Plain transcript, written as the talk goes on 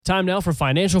Time now for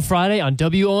Financial Friday on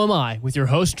WOMI with your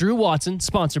host, Drew Watson,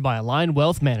 sponsored by Aligned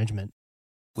Wealth Management.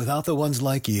 Without the ones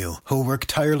like you, who work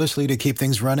tirelessly to keep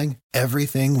things running,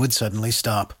 everything would suddenly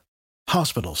stop.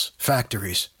 Hospitals,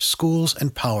 factories, schools,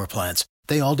 and power plants,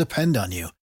 they all depend on you.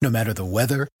 No matter the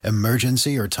weather,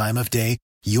 emergency, or time of day,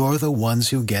 you're the ones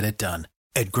who get it done.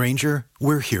 At Grainger,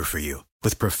 we're here for you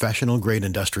with professional-grade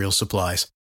industrial supplies.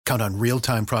 Count on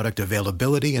real-time product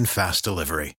availability and fast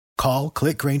delivery. Call,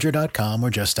 clickgrainger.com,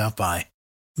 or just stop by.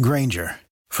 Grainger,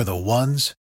 for the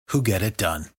ones who get it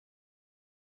done.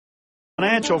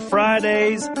 Financial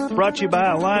Fridays, brought to you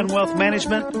by Aligned Wealth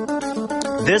Management.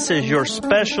 This is your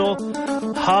special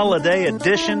holiday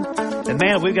edition. And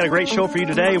man, we've got a great show for you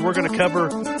today. We're going to cover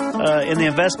in the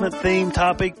investment theme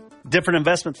topic, different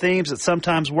investment themes that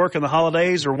sometimes work in the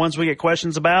holidays or ones we get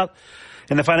questions about.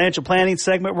 In the financial planning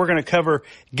segment, we're going to cover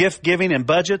gift giving and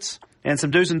budgets and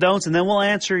some do's and don'ts, and then we'll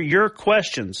answer your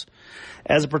questions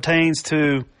as it pertains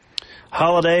to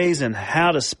holidays and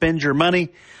how to spend your money.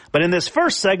 But in this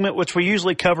first segment, which we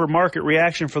usually cover market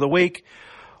reaction for the week,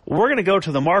 we're going to go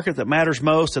to the market that matters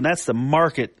most, and that's the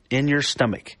market in your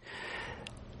stomach.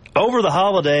 Over the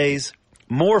holidays,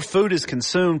 more food is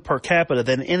consumed per capita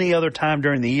than any other time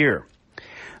during the year.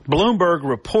 Bloomberg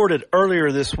reported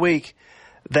earlier this week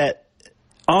that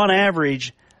on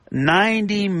average,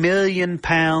 90 million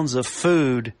pounds of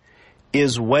food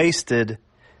is wasted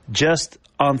just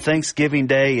on Thanksgiving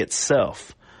Day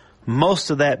itself,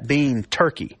 most of that being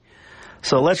turkey.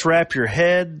 So let's wrap your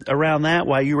head around that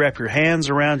while you wrap your hands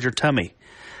around your tummy.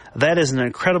 That is an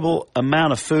incredible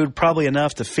amount of food, probably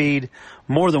enough to feed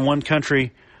more than one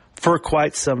country for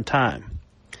quite some time.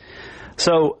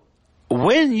 So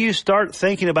when you start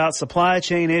thinking about supply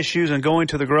chain issues and going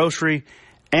to the grocery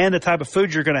and the type of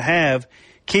food you're going to have,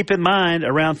 keep in mind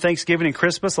around Thanksgiving and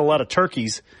Christmas, a lot of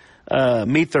turkeys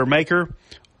meet their maker,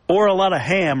 or a lot of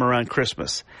ham around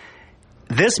Christmas.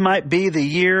 This might be the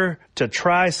year to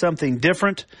try something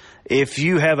different. If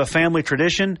you have a family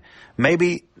tradition,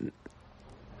 maybe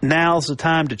now's the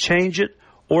time to change it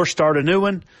or start a new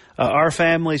one. Our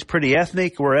family's pretty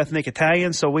ethnic. We're ethnic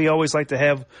Italian, so we always like to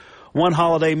have one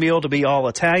holiday meal to be all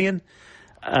Italian.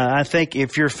 I think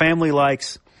if your family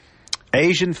likes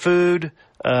Asian food,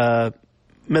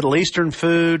 Middle Eastern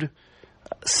food,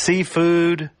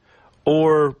 seafood,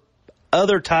 or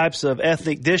other types of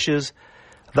ethnic dishes,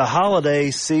 the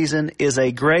holiday season is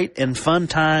a great and fun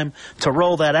time to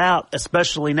roll that out,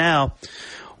 especially now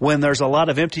when there's a lot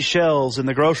of empty shelves in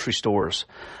the grocery stores.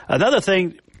 Another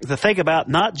thing to think about,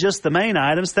 not just the main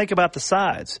items, think about the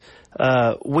sides.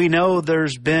 We know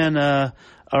there's been a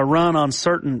run on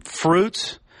certain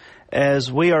fruits,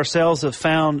 as we ourselves have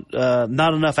found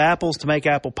not enough apples to make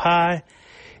apple pie.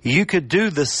 You could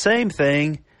do the same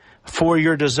thing for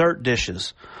your dessert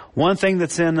dishes. One thing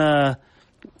that's in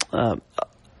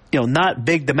not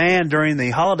big demand during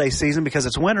the holiday season because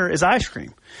it's winter is ice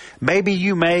cream. Maybe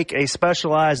you make a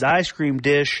specialized ice cream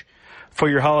dish for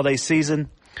your holiday season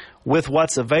with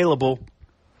what's available.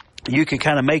 You can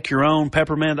kind of make your own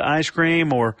peppermint ice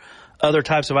cream or other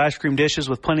types of ice cream dishes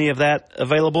with plenty of that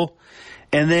available.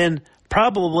 And then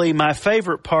probably my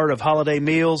favorite part of holiday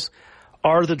meals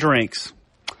are the drinks.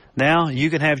 Now, you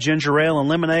can have ginger ale and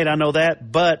lemonade, I know that,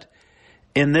 but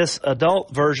in this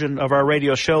adult version of our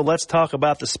radio show, let's talk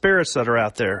about the spirits that are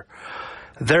out there.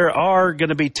 There are going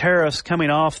to be tariffs coming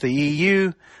off the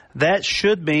EU. That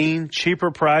should mean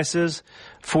cheaper prices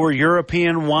for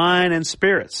European wine and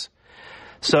spirits.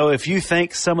 So if you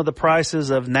think some of the prices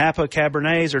of Napa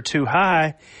Cabernets are too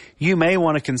high, you may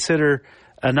want to consider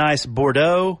a nice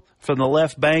Bordeaux from the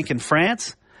left bank in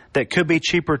France that could be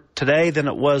cheaper today than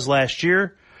it was last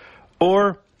year.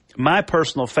 Or my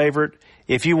personal favorite,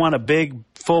 if you want a big,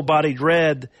 full-bodied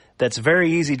red that's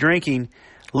very easy drinking,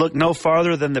 look no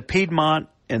farther than the Piedmont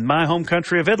in my home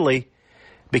country of Italy,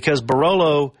 because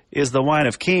Barolo is the wine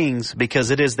of kings, because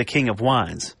it is the king of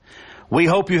wines. We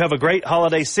hope you have a great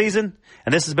holiday season,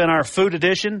 and this has been our food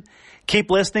edition. Keep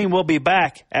listening. We'll be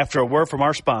back after a word from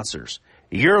our sponsors.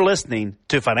 You're listening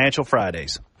to Financial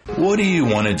Fridays. What do you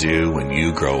want to do when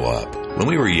you grow up? When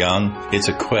we were young, it's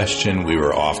a question we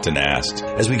were often asked.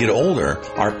 As we get older,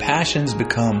 our passions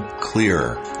become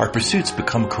clearer. Our pursuits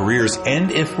become careers. And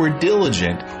if we're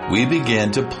diligent, we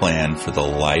begin to plan for the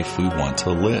life we want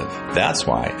to live. That's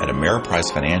why at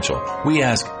Ameriprise Financial, we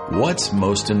ask, what's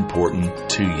most important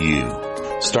to you?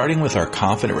 Starting with our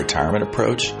Confident Retirement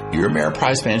approach, your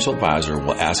Ameriprise Financial Advisor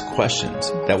will ask questions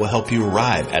that will help you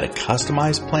arrive at a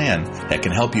customized plan that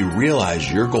can help you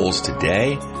realize your goals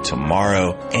today,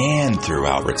 tomorrow, and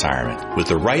throughout retirement. With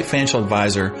the right financial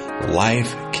advisor,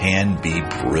 life can be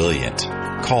brilliant.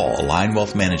 Call Align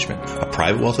Wealth Management, a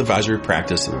private wealth advisory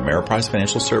practice of Ameriprise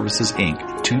Financial Services,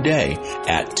 Inc. today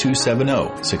at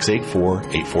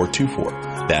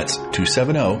 270-684-8424. That's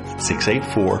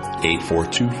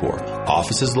 270-684-8424.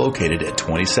 Office is located at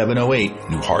 2708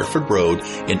 New Hartford Road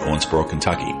in Owensboro,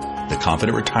 Kentucky. The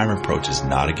Confident Retirement Approach is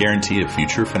not a guarantee of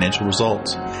future financial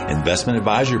results. Investment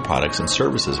advisory products and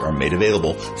services are made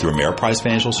available through Ameriprise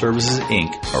Financial Services,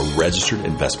 Inc., a registered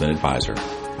investment advisor.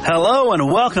 Hello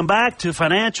and welcome back to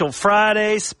Financial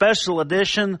Friday, special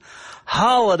edition,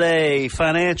 holiday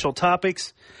financial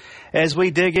topics. As we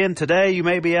dig in today, you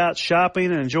may be out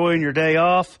shopping and enjoying your day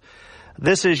off.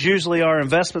 This is usually our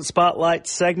investment spotlight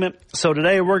segment. So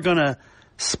today we're going to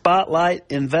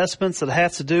spotlight investments that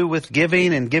have to do with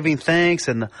giving and giving thanks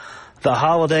and the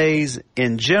holidays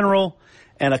in general,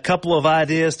 and a couple of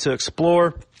ideas to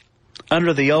explore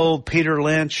under the old Peter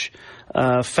Lynch,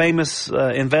 famous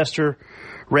investor,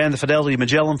 ran the Fidelity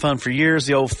Magellan Fund for years,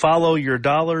 the old follow your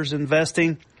dollars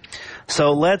investing.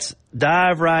 So let's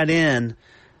dive right in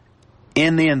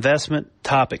the investment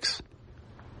topics.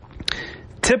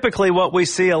 Typically what we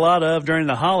see a lot of during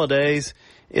the holidays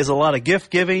is a lot of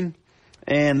gift giving,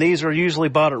 and these are usually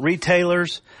bought at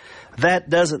retailers. That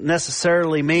doesn't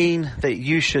necessarily mean that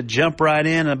you should jump right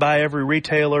in and buy every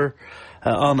retailer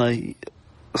on the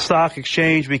stock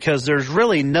exchange, because there's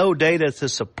really no data to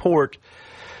support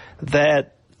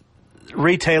that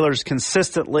retailers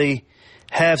consistently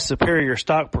have superior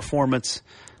stock performance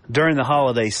during the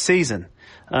holiday season.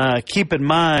 Keep in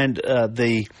mind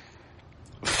the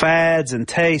fads and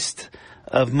taste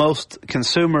of most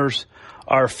consumers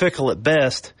are fickle at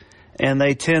best, and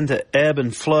they tend to ebb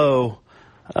and flow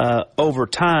over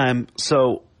time.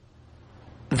 So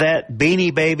that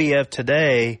Beanie Baby of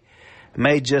today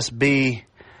may just be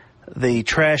the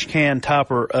trash can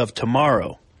topper of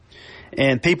tomorrow.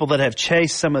 And people that have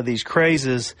chased some of these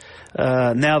crazes,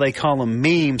 now they call them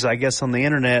memes, I guess, on the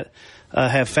internet,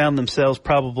 have found themselves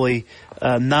probably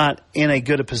not in a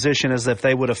good a position as if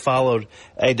they would have followed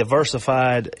a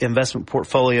diversified investment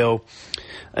portfolio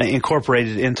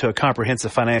incorporated into a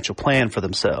comprehensive financial plan for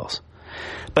themselves.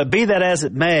 But be that as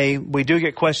it may, we do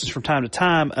get questions from time to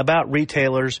time about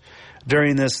retailers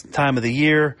during this time of the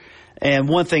year. And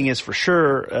one thing is for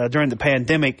sure, during the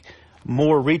pandemic,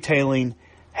 more retailing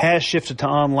has shifted to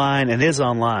online and is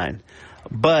online.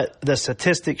 But the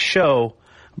statistics show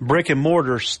brick and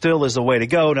mortar still is the way to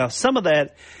go. Now, some of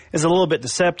that is a little bit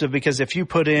deceptive, because if you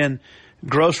put in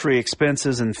grocery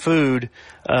expenses and food,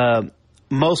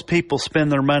 most people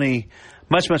spend their money,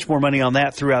 much more money on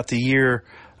that throughout the year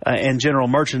and general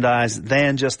merchandise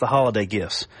than just the holiday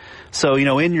gifts. So,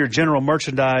 in your general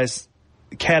merchandise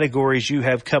categories, you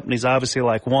have companies obviously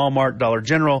like Walmart, Dollar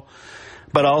General,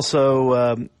 but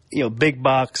also, big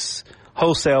box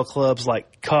wholesale clubs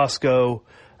like Costco,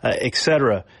 et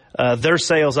cetera. Their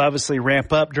sales obviously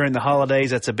ramp up during the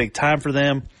holidays. That's a big time for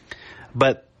them.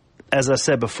 But as I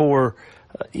said before,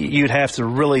 you'd have to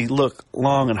really look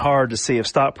long and hard to see if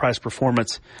stock price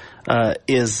performance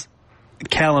is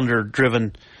calendar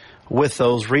driven with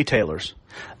those retailers.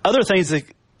 Other things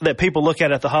that people look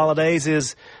at the holidays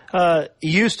is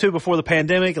used to before the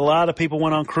pandemic. A lot of people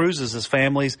went on cruises as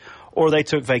families, or they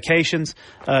took vacations.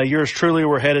 Yours truly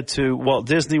were headed to Walt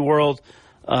Disney World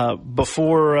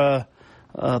before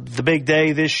the big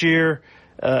day this year.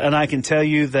 And I can tell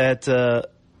you that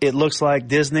it looks like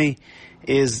Disney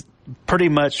is pretty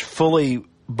much fully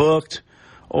booked,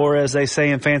 or as they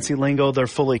say in fancy lingo, they're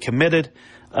fully committed.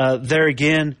 There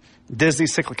again,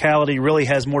 Disney's cyclicality really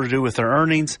has more to do with their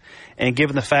earnings, and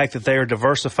given the fact that they are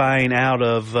diversifying out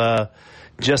of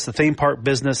just the theme park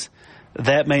business,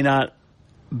 that may not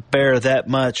bear that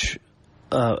much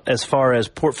as far as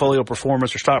portfolio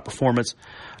performance or stock performance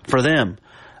for them.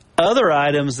 Other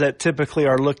items that typically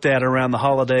are looked at around the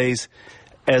holidays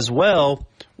as well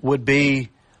would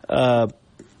be, and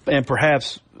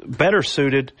perhaps better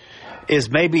suited, is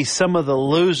maybe some of the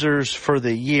losers for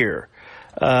the year.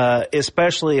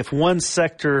 Especially if one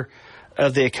sector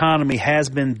of the economy has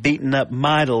been beaten up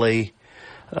mightily,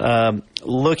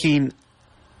 looking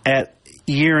at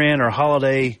year-end or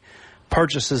holiday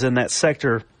purchases in that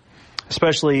sector,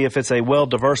 especially if it's a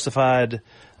well-diversified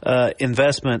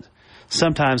investment,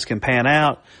 sometimes can pan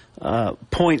out.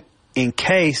 Point in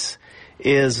case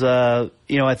is, at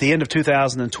the end of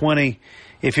 2020,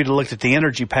 if you'd looked at the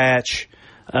energy patch,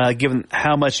 given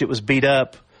how much it was beat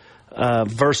up,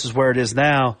 versus where it is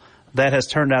now, that has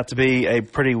turned out to be a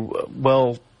pretty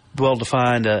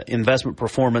well-defined investment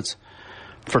performance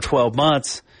for 12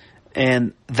 months.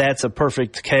 And that's a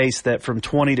perfect case that from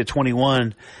 20 to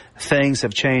 21, things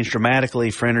have changed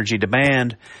dramatically for energy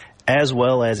demand, as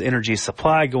well as energy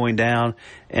supply going down,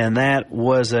 and that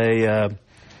was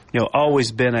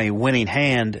always been a winning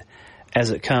hand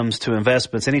as it comes to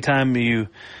investments. Anytime you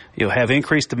have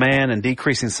increased demand and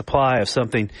decreasing supply of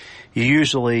something,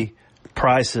 usually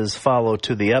prices follow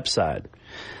to the upside.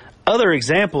 Other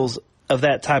examples of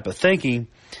that type of thinking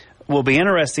will be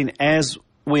interesting as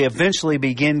we eventually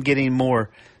begin getting more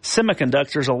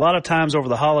semiconductors. A lot of times over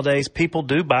the holidays, people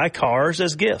do buy cars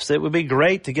as gifts. It would be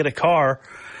great to get a car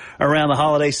around the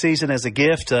holiday season as a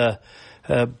gift,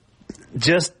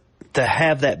 just to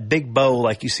have that big bow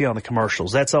like you see on the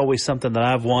commercials. That's always something that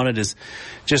I've wanted, is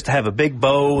just to have a big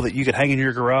bow that you could hang in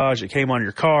your garage that came on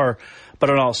your car. But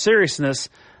in all seriousness,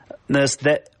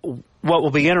 that what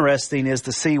will be interesting is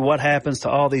to see what happens to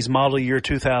all these model year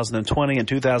 2020 and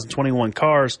 2021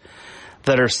 cars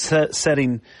that are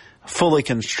setting fully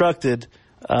constructed,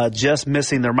 just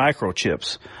missing their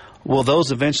microchips. Will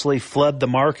those eventually flood the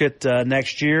market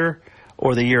next year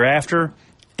or the year after?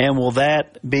 And will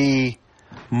that be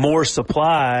more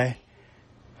supply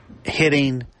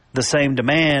hitting the same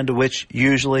demand, which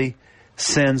usually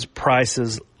sends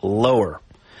prices lower?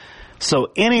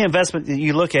 So any investment that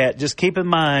you look at, just keep in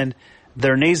mind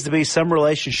there needs to be some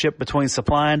relationship between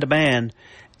supply and demand.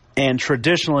 And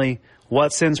traditionally,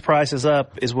 what sends prices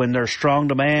up is when there's strong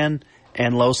demand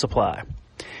and low supply.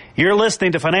 You're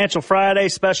listening to Financial Friday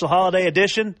Special Holiday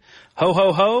Edition. Ho,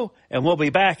 ho, ho, and we'll be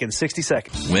back in 60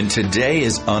 seconds. When today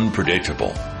is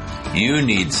unpredictable, you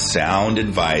need sound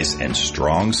advice and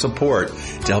strong support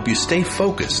to help you stay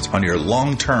focused on your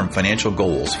long-term financial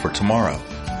goals for tomorrow.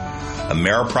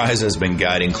 Ameriprise has been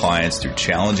guiding clients through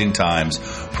challenging times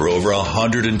for over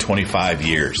 125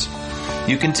 years.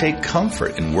 You can take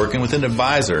comfort in working with an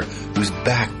advisor who's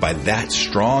backed by that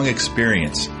strong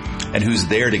experience and who's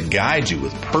there to guide you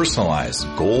with personalized,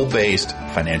 goal-based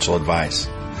financial advice.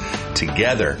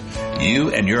 Together,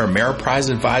 you and your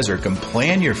Ameriprise advisor can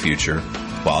plan your future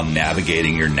while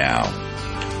navigating your now.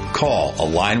 Call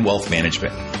Align Wealth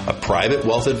Management, a private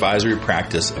wealth advisory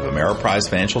practice of Ameriprise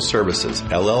Financial Services,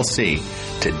 LLC,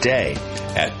 today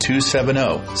at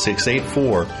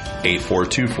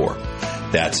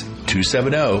 270-684-8424. That's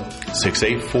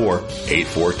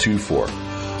 270-684-8424.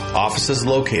 Offices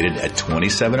located at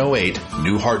 2708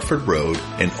 New Hartford Road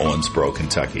in Owensboro,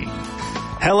 Kentucky.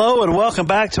 Hello and welcome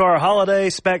back to our holiday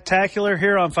spectacular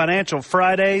here on Financial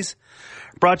Fridays,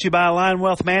 brought to you by Align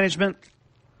Wealth Management.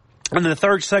 In the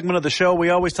third segment of the show, we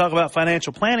always talk about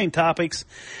financial planning topics.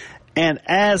 And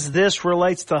as this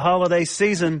relates to holiday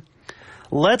season,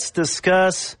 let's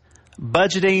discuss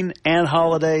budgeting and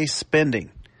holiday spending.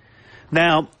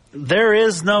 Now, there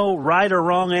is no right or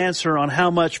wrong answer on how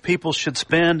much people should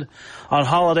spend on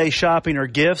holiday shopping or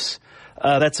gifts.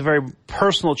 That's a very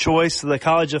personal choice. The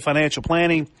College of Financial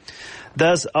Planning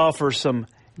does offer some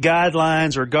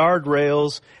guidelines or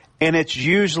guardrails, and it's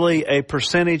usually a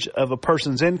percentage of a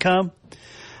person's income.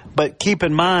 But keep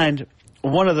in mind,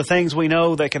 one of the things we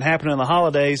know that can happen in the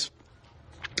holidays,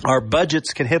 our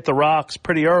budgets can hit the rocks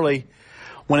pretty early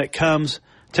when it comes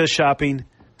to shopping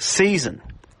season.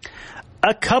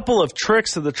 A couple of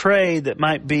tricks of the trade that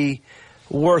might be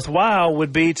worthwhile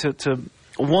would be to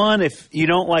one, if you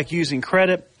don't like using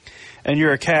credit and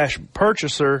you're a cash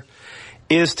purchaser,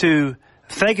 is to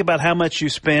think about how much you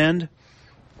spend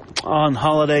on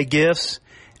holiday gifts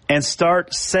and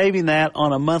start saving that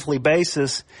on a monthly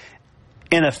basis.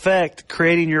 In effect,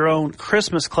 creating your own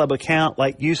Christmas club account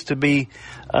like used to be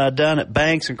done at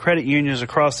banks and credit unions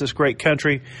across this great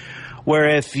country,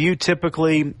 where if you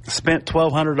typically spent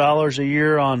 $1,200 a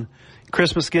year on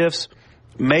Christmas gifts,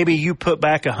 maybe you put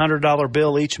back a $100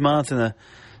 bill each month in a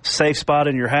safe spot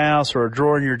in your house or a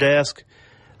drawer in your desk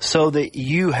so that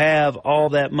you have all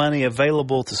that money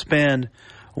available to spend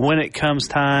when it comes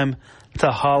time to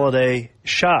holiday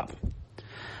shop.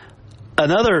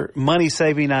 Another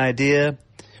money-saving idea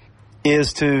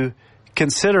is to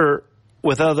consider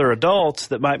with other adults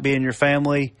that might be in your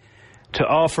family to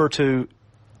offer to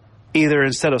either,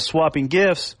 instead of swapping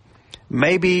gifts,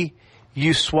 maybe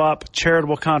you swap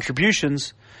charitable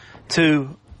contributions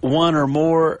to one or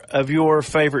more of your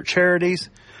favorite charities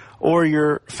or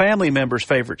your family members'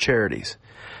 favorite charities.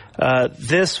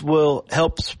 This will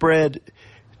help spread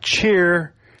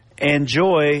cheer and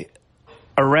joy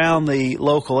around the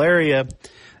local area,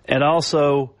 and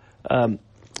also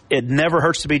it never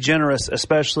hurts to be generous,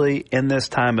 especially in this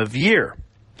time of year.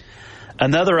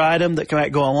 Another item that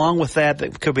might go along with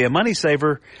that could be a money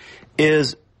saver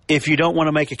is if you don't want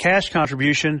to make a cash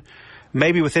contribution,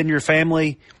 maybe within your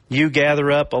family you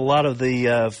gather up a lot of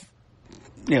the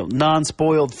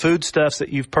non-spoiled foodstuffs that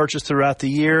you've purchased throughout the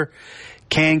year,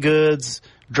 canned goods,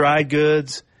 dried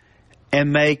goods,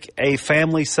 and make a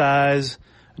family-size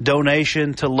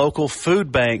donation to local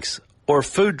food banks or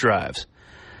food drives.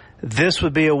 This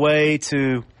would be a way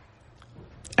to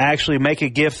actually make a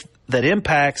gift that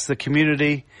impacts the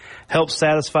community, help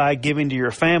satisfy giving to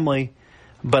your family,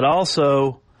 but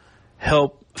also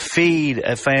help feed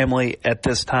a family at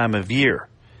this time of year.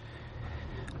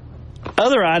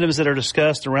 Other items that are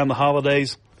discussed around the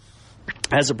holidays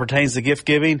as it pertains to gift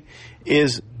giving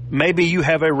is maybe you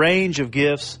have a range of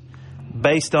gifts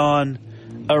based on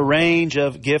a range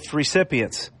of gift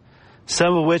recipients,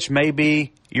 some of which may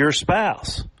be your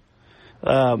spouse.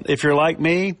 If you're like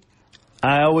me,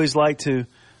 I always like to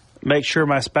make sure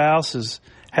my spouse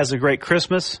has a great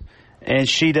Christmas, and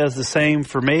she does the same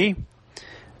for me.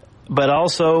 But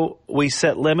also, we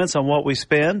set limits on what we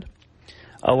spend.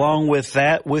 Along with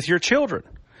that, with your children.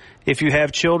 If you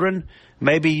have children,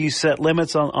 maybe you set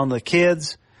limits on the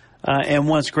kids. And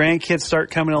once grandkids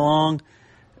start coming along,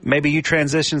 maybe you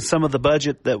transition some of the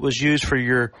budget that was used for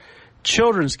your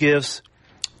children's gifts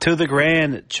to the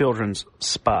grandchildren's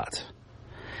spot.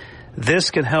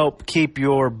 This can help keep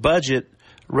your budget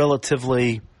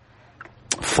relatively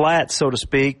flat, so to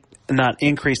speak, not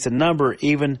increase in number,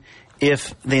 even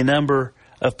if the number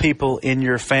of people in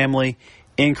your family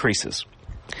increases.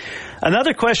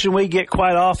 Another question we get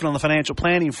quite often on the financial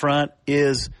planning front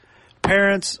is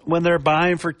parents, when they're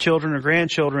buying for children or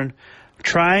grandchildren,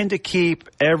 trying to keep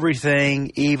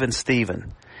everything even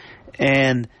Steven.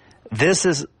 And this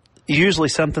is usually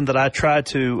something that I try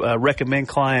to recommend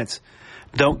clients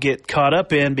don't get caught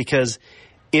up in, because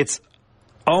it's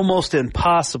almost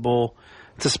impossible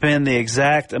to spend the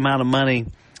exact amount of money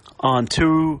on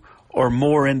two or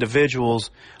more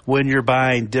individuals when you're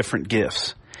buying different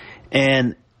gifts.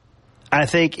 And I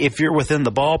think if you're within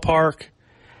the ballpark,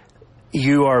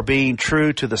 you are being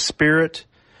true to the spirit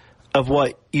of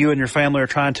what you and your family are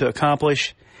trying to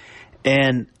accomplish.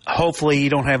 And hopefully you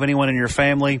don't have anyone in your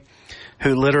family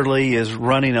who literally is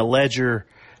running a ledger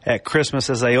at Christmas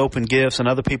as they open gifts and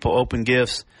other people open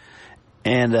gifts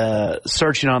and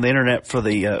searching on the internet for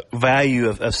the value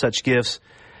of such gifts,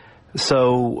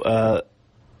 so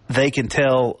they can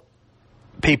tell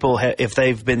people if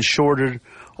they've been shorted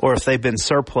or if they've been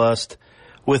surplused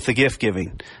with the gift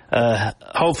giving.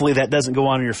 Hopefully that doesn't go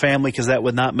on in your family, because that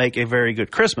would not make a very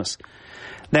good Christmas.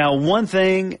 Now, one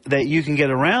thing that you can get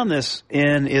around this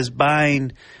in is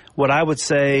buying what I would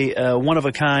say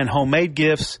one-of-a-kind homemade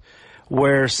gifts,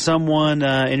 where someone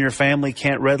in your family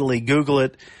can't readily Google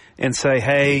it and say,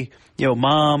 hey,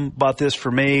 Mom bought this for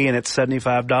me and it's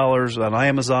 $75 on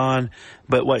Amazon,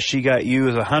 but what she got you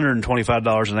is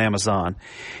 $125 on Amazon.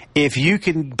 If you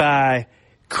can buy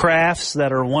crafts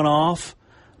that are one-off,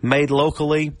 made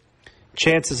locally,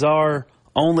 chances are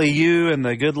only you and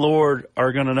the good Lord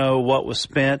are going to know what was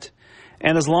spent.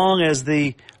 And as long as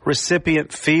the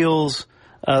recipient feels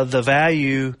the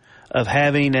value of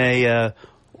having a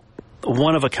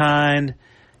one-of-a-kind,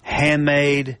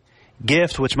 handmade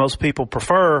gift, which most people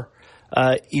prefer,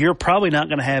 you're probably not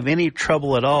going to have any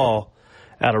trouble at all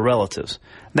out of relatives.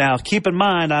 Now, keep in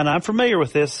mind, and I'm familiar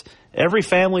with this, every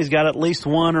family's got at least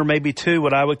one or maybe two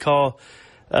what I would call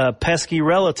pesky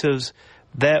relatives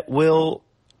that will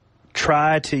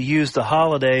try to use the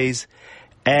holidays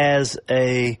as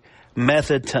a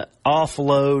method to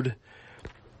offload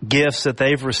gifts that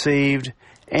they've received,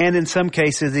 and in some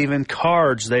cases even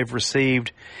cards they've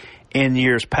received in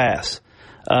years past.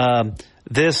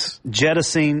 This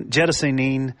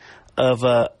jettisoning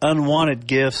of unwanted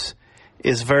gifts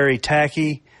is very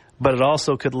tacky, but it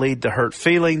also could lead to hurt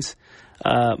feelings.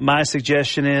 My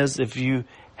suggestion is, if you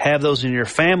have those in your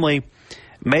family,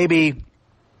 maybe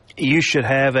you should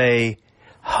have a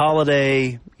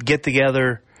holiday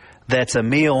get-together that's a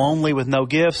meal only with no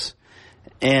gifts,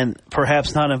 and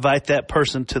perhaps not invite that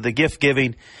person to the gift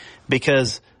giving,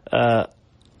 because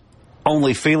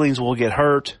only feelings will get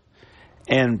hurt,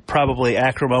 and probably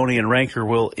acrimony and rancor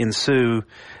will ensue,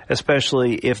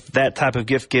 especially if that type of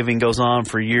gift giving goes on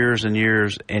for years and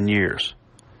years and years.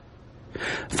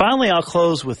 Finally, I'll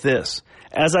close with this.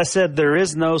 As I said, there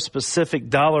is no specific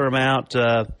dollar amount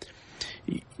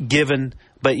given,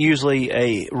 but usually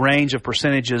a range of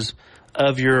percentages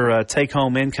of your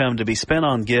take-home income to be spent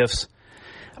on gifts.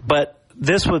 But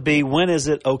this would be, when is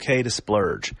it okay to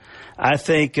splurge? I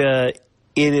think it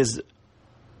is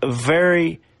a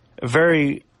very,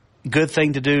 very good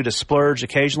thing to do to splurge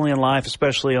occasionally in life,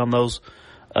 especially on those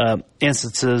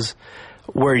instances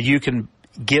where you can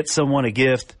get someone a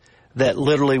gift that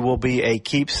literally will be a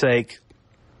keepsake.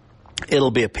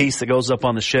 It'll be a piece that goes up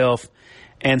on the shelf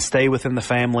and stay within the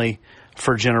family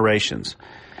for generations.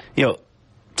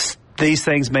 These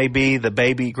things may be the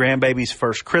grandbaby's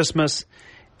first Christmas.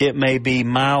 It may be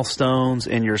milestones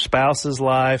in your spouse's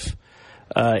life,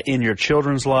 in your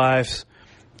children's lives,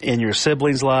 in your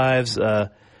siblings' lives, or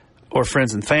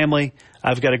friends and family.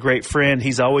 I've got a great friend.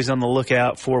 He's always on the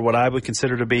lookout for what I would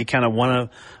consider to be kind of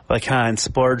one-of-a-kind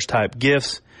splurge-type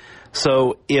gifts.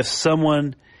 So if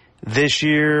someone this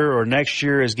year or next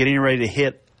year is getting ready to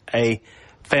hit a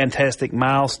fantastic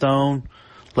milestone,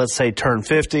 let's say turn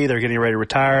 50, they're getting ready to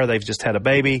retire, they've just had a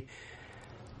baby,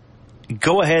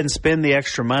 go ahead and spend the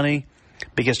extra money,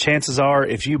 because chances are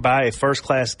if you buy a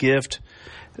first-class gift,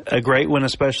 a great one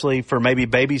especially for maybe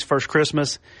baby's first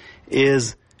Christmas,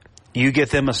 is you get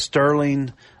them a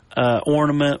sterling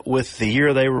ornament with the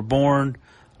year they were born.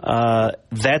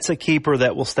 That's a keeper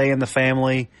that will stay in the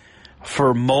family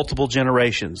for multiple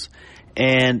generations.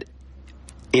 And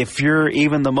if you're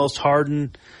even the most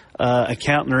hardened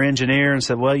accountant or engineer and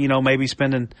said, well, maybe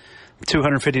spending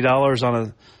 $250 on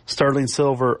a sterling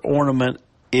silver ornament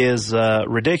is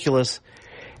ridiculous,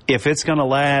 if it's going to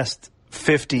last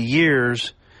 50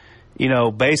 years,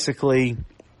 basically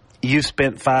you've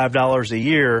spent $5 a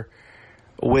year,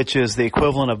 which is the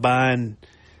equivalent of buying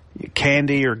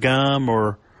candy or gum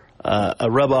or a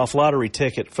rub-off lottery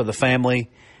ticket for the family.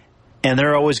 And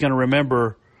they're always going to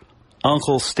remember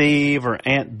Uncle Steve or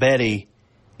Aunt Betty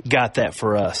got that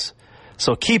for us.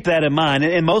 So keep that in mind.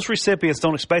 And most recipients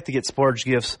don't expect to get splurge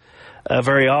gifts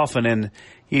very often. And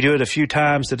you do it a few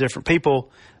times to different people,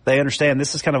 they understand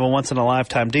this is kind of a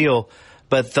once-in-a-lifetime deal.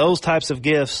 But those types of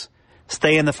gifts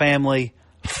stay in the family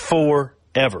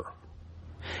forever.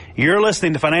 You're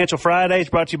listening to Financial Fridays,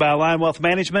 brought to you by Align Wealth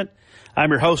Management. I'm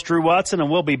your host, Drew Watson, and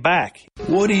we'll be back.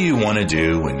 What do you want to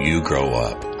do when you grow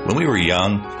up? When we were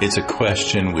young, it's a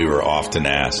question we were often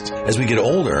asked. As we get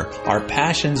older, our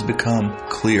passions become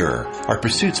clearer, our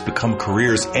pursuits become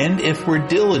careers, and if we're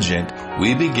diligent,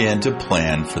 we begin to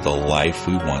plan for the life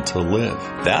we want to live.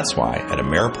 That's why at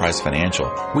Ameriprise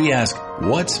Financial, we ask,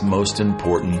 what's most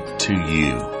important to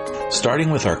you?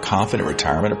 Starting with our Confident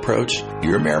Retirement approach,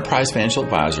 your Ameriprise Financial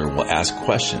Advisor will ask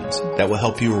questions that will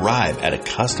help you arrive at a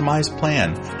customized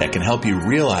plan that can help you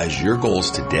realize your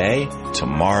goals today,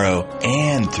 tomorrow,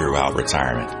 and throughout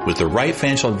retirement. With the right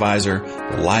financial advisor,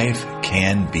 life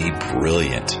can be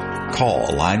brilliant. Call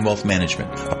Align Wealth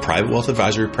Management, a private wealth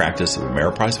advisory practice of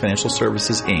Ameriprise Financial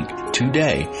Services, Inc.,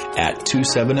 today at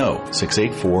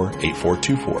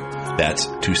 270-684-8424. That's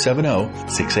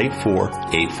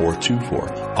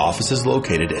 270-684-8424. Office is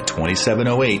located at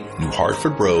 2708 New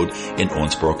Hartford Road in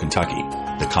Owensboro, Kentucky.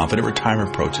 The Confident Retirement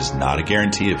approach is not a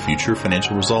guarantee of future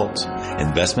financial results.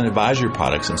 Investment advisory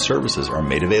products and services are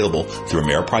made available through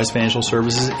Ameriprise Financial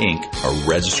Services, Inc., a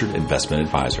registered investment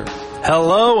advisor.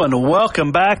 Hello and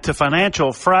welcome back to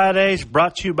Financial Fridays,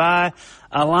 brought to you by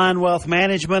Align Wealth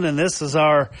Management. And this is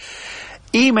our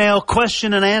email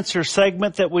question and answer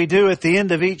segment that we do at the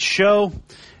end of each show.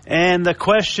 And the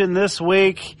question this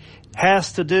week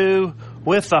has to do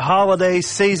with the holiday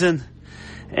season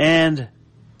and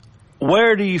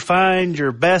where do you find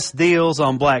your best deals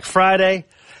on Black Friday?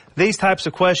 These types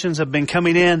of questions have been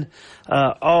coming in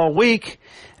all week,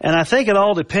 and I think it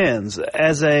all depends.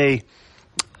 As a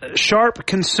sharp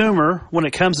consumer, when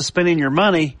it comes to spending your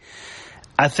money,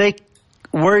 I think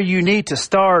where you need to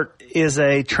start is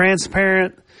a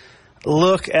transparent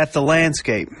look at the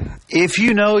landscape. If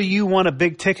you know you want a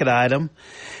big ticket item,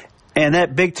 and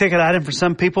that big ticket item for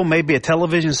some people may be a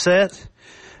television set,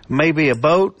 maybe a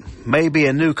boat, maybe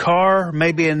a new car,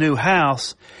 maybe a new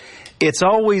house, it's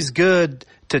always good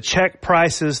to check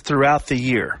prices throughout the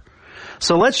year.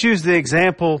 So let's use the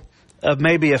example of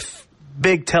maybe a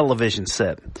big television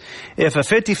set. If a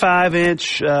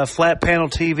 55-inch flat panel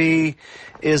TV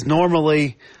is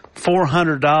normally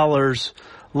 $400,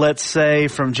 let's say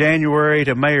from January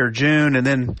to May or June, and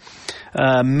then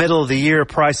middle of the year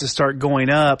prices start going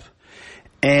up,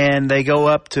 and they go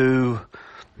up to,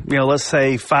 let's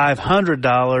say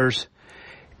 $500.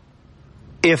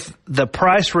 If the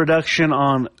price reduction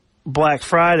on Black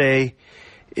Friday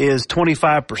is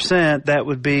 25%, that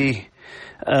would be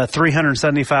a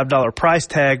 $375 price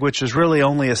tag, which is really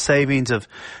only a savings of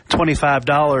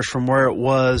 $25 from where it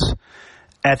was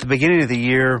at the beginning of the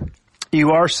year.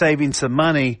 You are saving some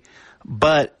money,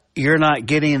 but you're not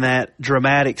getting that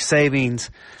dramatic savings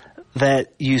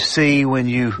that you see when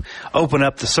you open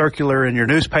up the circular in your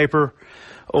newspaper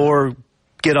or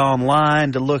get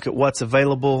online to look at what's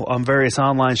available on various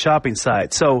online shopping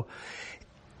sites. So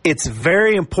it's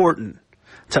very important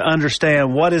to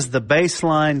understand what is the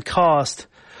baseline cost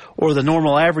or the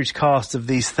normal average cost of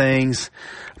these things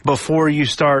before you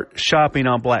start shopping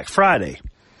on Black Friday.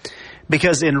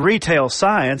 Because in retail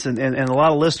science, and a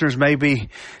lot of listeners may be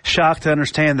shocked to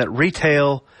understand that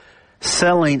retail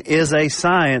selling is a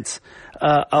science.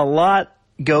 A lot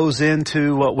goes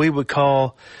into what we would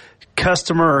call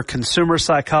customer or consumer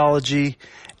psychology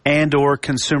and or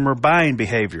consumer buying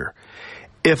behavior.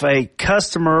 If a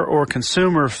customer or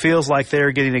consumer feels like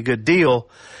they're getting a good deal,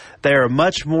 they are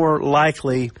much more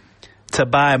likely to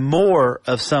buy more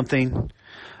of something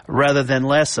rather than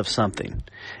less of something.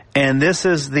 And this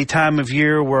is the time of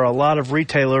year where a lot of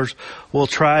retailers will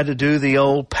try to do the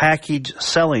old package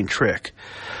selling trick.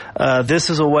 This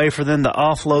is a way for them to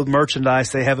offload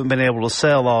merchandise they haven't been able to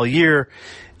sell all year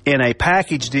in a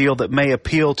package deal that may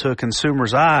appeal to a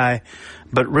consumer's eye.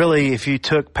 But really, if you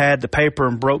took pad to paper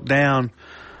and broke down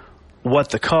what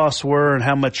the costs were and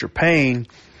how much you're paying,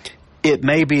 it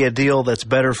may be a deal that's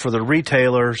better for the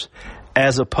retailers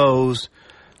as opposed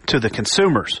to the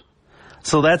consumers.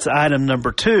 So that's item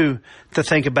number 2 to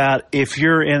think about if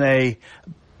you're in a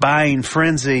buying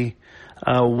frenzy,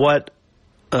 how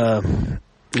good of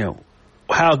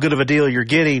a deal you're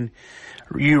getting.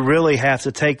 You really have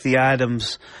to take the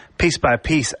items piece by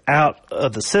piece out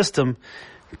of the system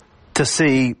to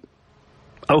see,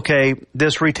 okay,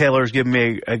 this retailer is giving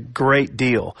me a great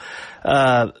deal.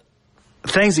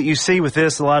 Things that you see with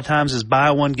this a lot of times is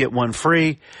buy one, get one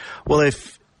free. Well,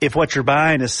 if what you're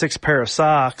buying is 6 pair of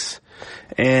socks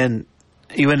and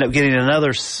you end up getting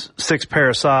another 6 pair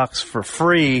of socks for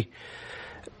free,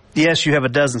 yes, you have a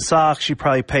dozen socks you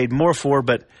probably paid more for,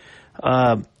 but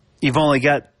you've only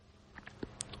got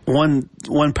one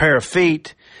pair of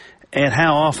feet, and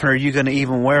how often are you going to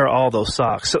even wear all those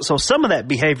socks? So some of that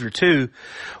behavior, too,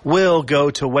 will go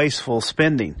to wasteful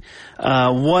spending.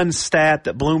 One stat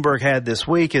that Bloomberg had this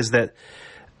week is that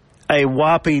a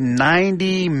whopping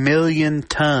 90 million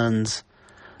tons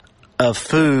of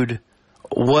food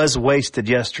was wasted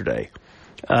yesterday.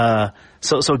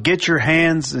 So get your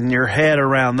hands and your head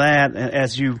around that.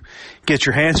 As you get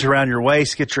your hands around your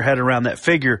waist, get your head around that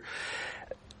figure.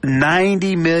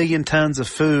 90 million tons of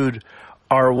food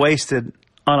are wasted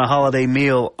on a holiday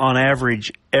meal on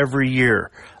average every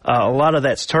year. A lot of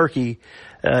that's turkey.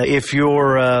 If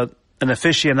you're an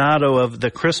aficionado of the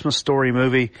Christmas Story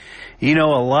movie, you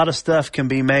know a lot of stuff can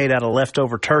be made out of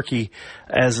leftover turkey,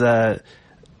 as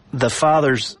the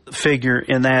father's figure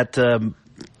in that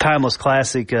timeless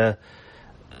classic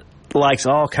likes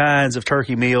all kinds of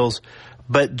turkey meals,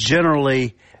 but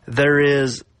generally there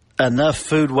is enough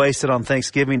food wasted on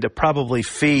Thanksgiving to probably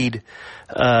feed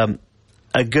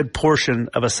a good portion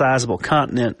of a sizable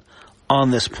continent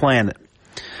on this planet.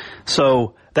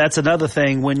 So that's another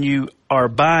thing when you are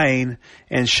buying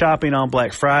and shopping on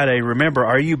Black Friday. Remember,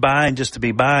 are you buying just to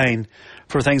be buying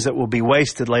for things that will be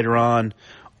wasted later on,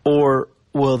 or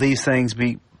will these things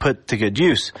be put to good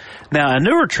use? Now, a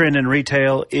newer trend in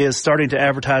retail is starting to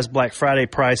advertise Black Friday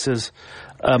prices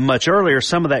much earlier.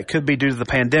 Some of that could be due to the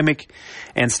pandemic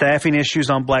and staffing issues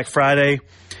on Black Friday,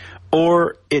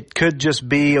 or it could just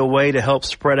be a way to help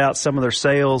spread out some of their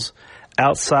sales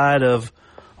outside of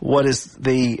what is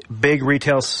the big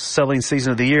retail selling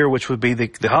season of the year, which would be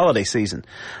the holiday season.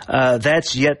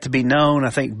 That's yet to be known. I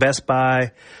think Best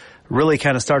Buy really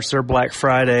kind of starts their Black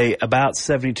Friday about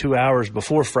 72 hours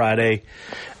before Friday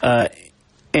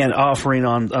and offering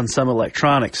on some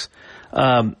electronics.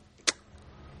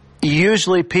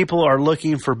 Usually people are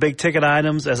looking for big ticket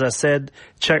items. As I said,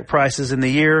 check prices in the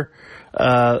year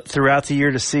throughout the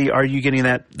year to see, are you getting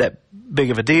that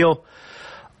big of a deal?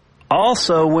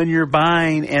 Also, when you're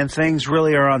buying and things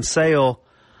really are on sale,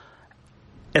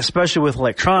 especially with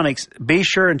electronics, be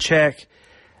sure and check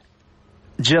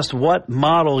just what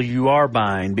model you are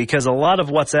buying, because a lot of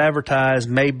what's advertised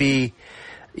may be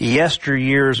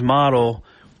yesteryear's model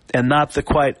and not the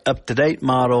quite up-to-date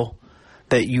model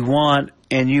that you want,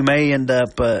 and you may end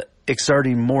up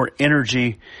exerting more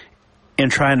energy in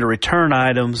trying to return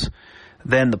items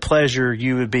than the pleasure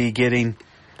you would be getting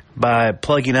by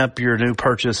plugging up your new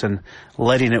purchase and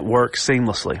letting it work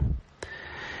seamlessly.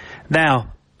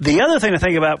 Now, the other thing to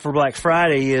think about for Black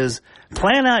Friday is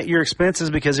plan out your expenses,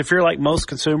 because if you're like most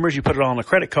consumers, you put it on a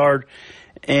credit card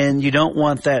and you don't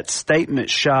want that statement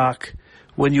shock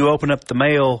when you open up the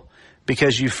mail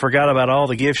because you forgot about all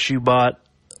the gifts you bought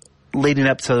leading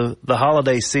up to the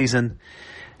holiday season,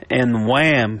 and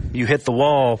wham, you hit the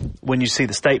wall when you see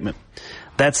the statement.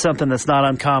 That's something that's not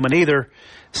uncommon either.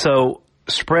 So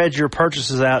spread your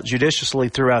purchases out judiciously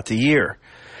throughout the year.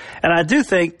 And I do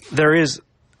think there is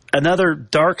another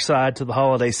dark side to the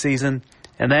holiday season,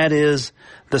 and that is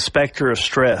the specter of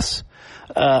stress.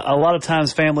 A lot of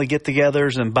times family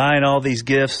get-togethers and buying all these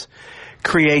gifts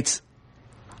creates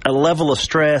a level of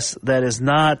stress that is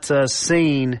not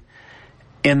seen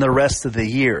in the rest of the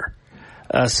year.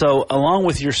 So along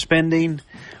with your spending,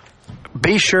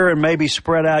 be sure and maybe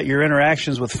spread out your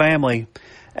interactions with family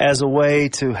as a way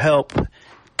to help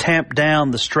tamp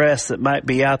down the stress that might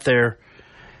be out there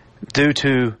due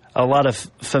to a lot of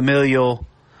familial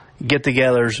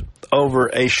get-togethers over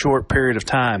a short period of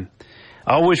time.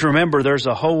 Always remember there's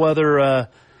a whole other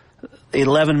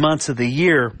 11 months of the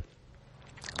year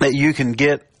that you can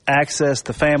get access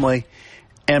to family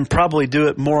and probably do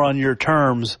it more on your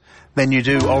terms than you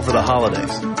do over the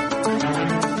holidays.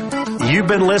 You've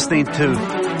been listening to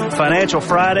Financial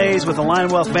Fridays with Align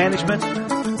Wealth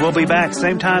Management. We'll be back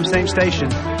same time, same station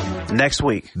next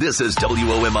week. This is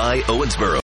WOMI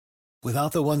Owensboro.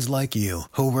 Without the ones like you,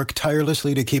 who work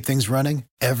tirelessly to keep things running,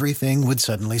 everything would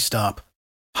suddenly stop.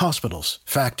 Hospitals,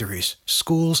 factories,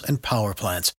 schools, and power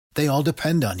plants, they all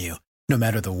depend on you. No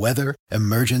matter the weather,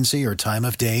 emergency, or time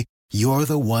of day, you're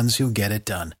the ones who get it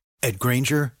done. At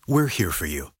Grainger, we're here for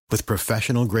you with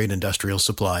professional-grade industrial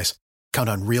supplies. Count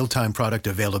on real-time product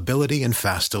availability and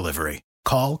fast delivery.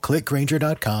 Call, click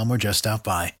Grainger.com, or just stop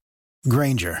by.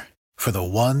 Grainger, for the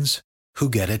ones who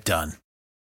get it done.